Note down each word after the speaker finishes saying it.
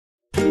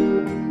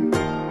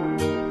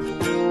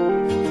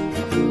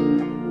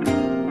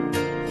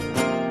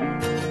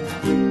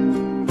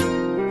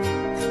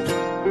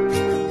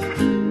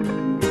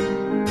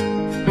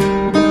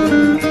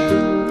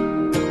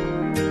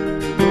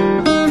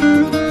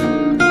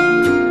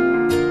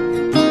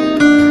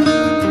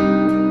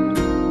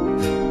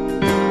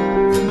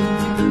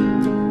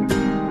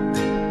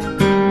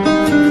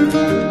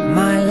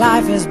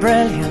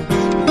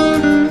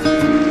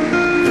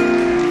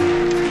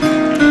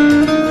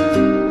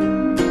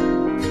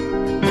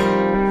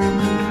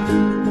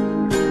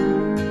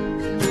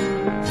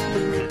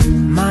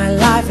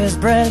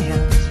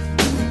brilliant,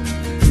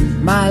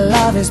 my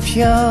love is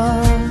pure.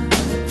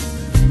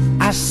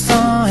 I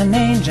saw an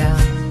angel,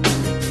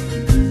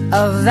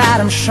 of that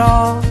I'm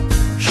sure.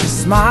 She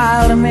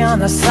smiled at me on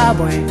the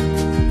subway.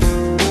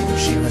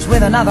 She was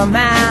with another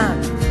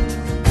man,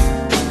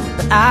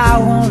 but I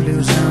won't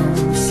lose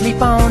no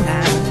sleep on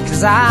that,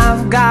 'cause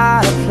I've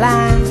got a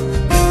plan.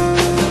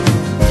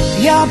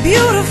 You're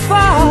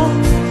beautiful,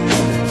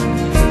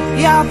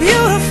 you're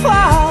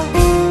beautiful,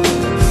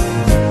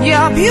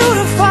 you're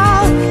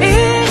beautiful,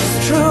 it's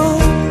true.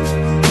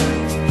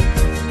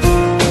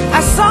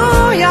 I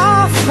saw your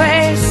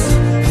face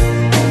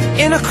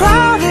in a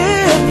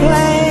crowded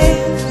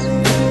place,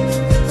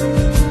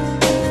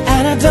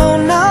 and I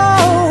don't know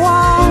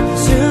what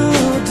to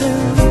do,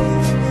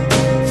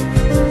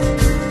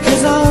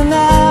 'cause I'll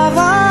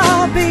never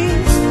be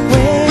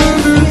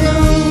with you.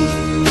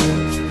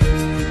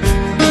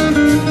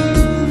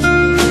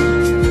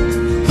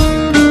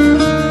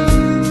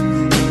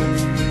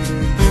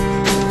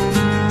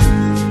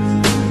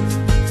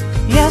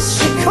 Yes,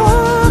 she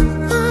caught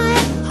my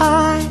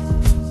eye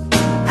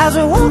as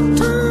we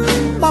walked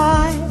on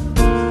by.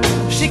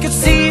 She could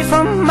see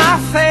from my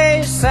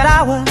face that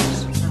I was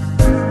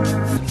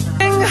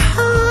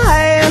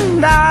high,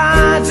 and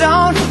I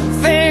don't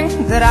think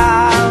that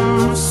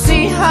I'll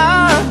see her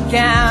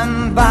again,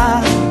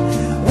 but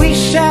we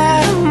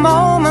shared a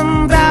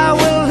moment that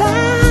will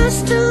last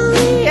till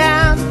the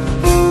end.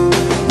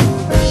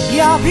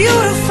 You're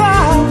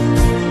beautiful,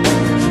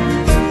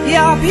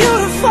 you're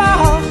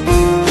beautiful,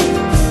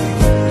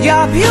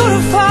 you're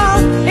beautiful,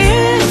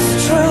 it's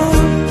true.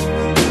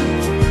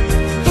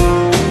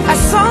 I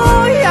saw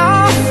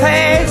your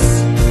face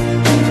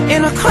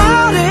in a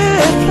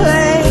crowded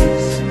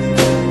place,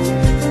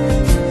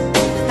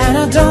 and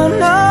I don't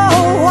know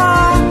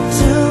what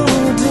to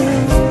do,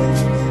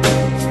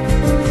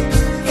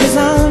 'cause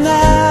I'll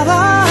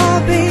never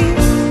be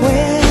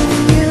with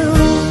you.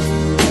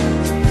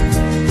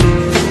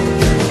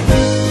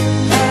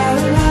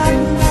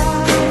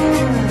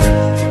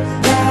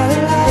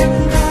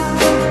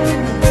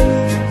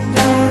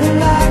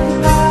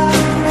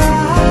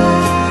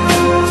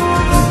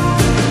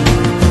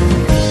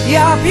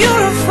 You're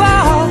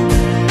beautiful,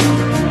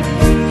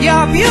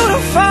 you're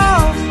beautiful,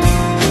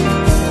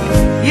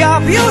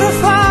 you're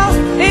beautiful,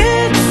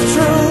 it's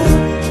true.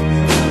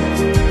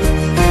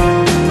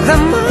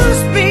 There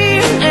must be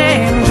an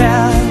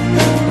angel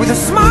with a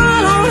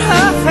smile on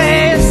her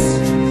face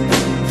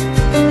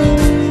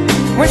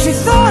when she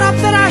thought up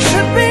that I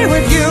should be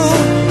with you.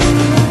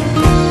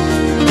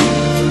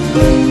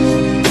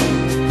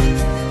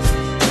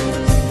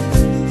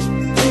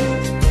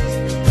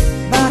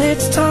 But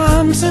it's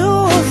time to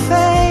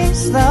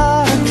face the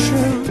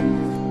truth.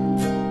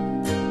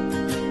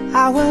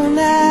 I will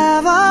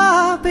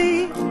never be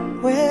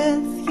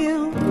with you.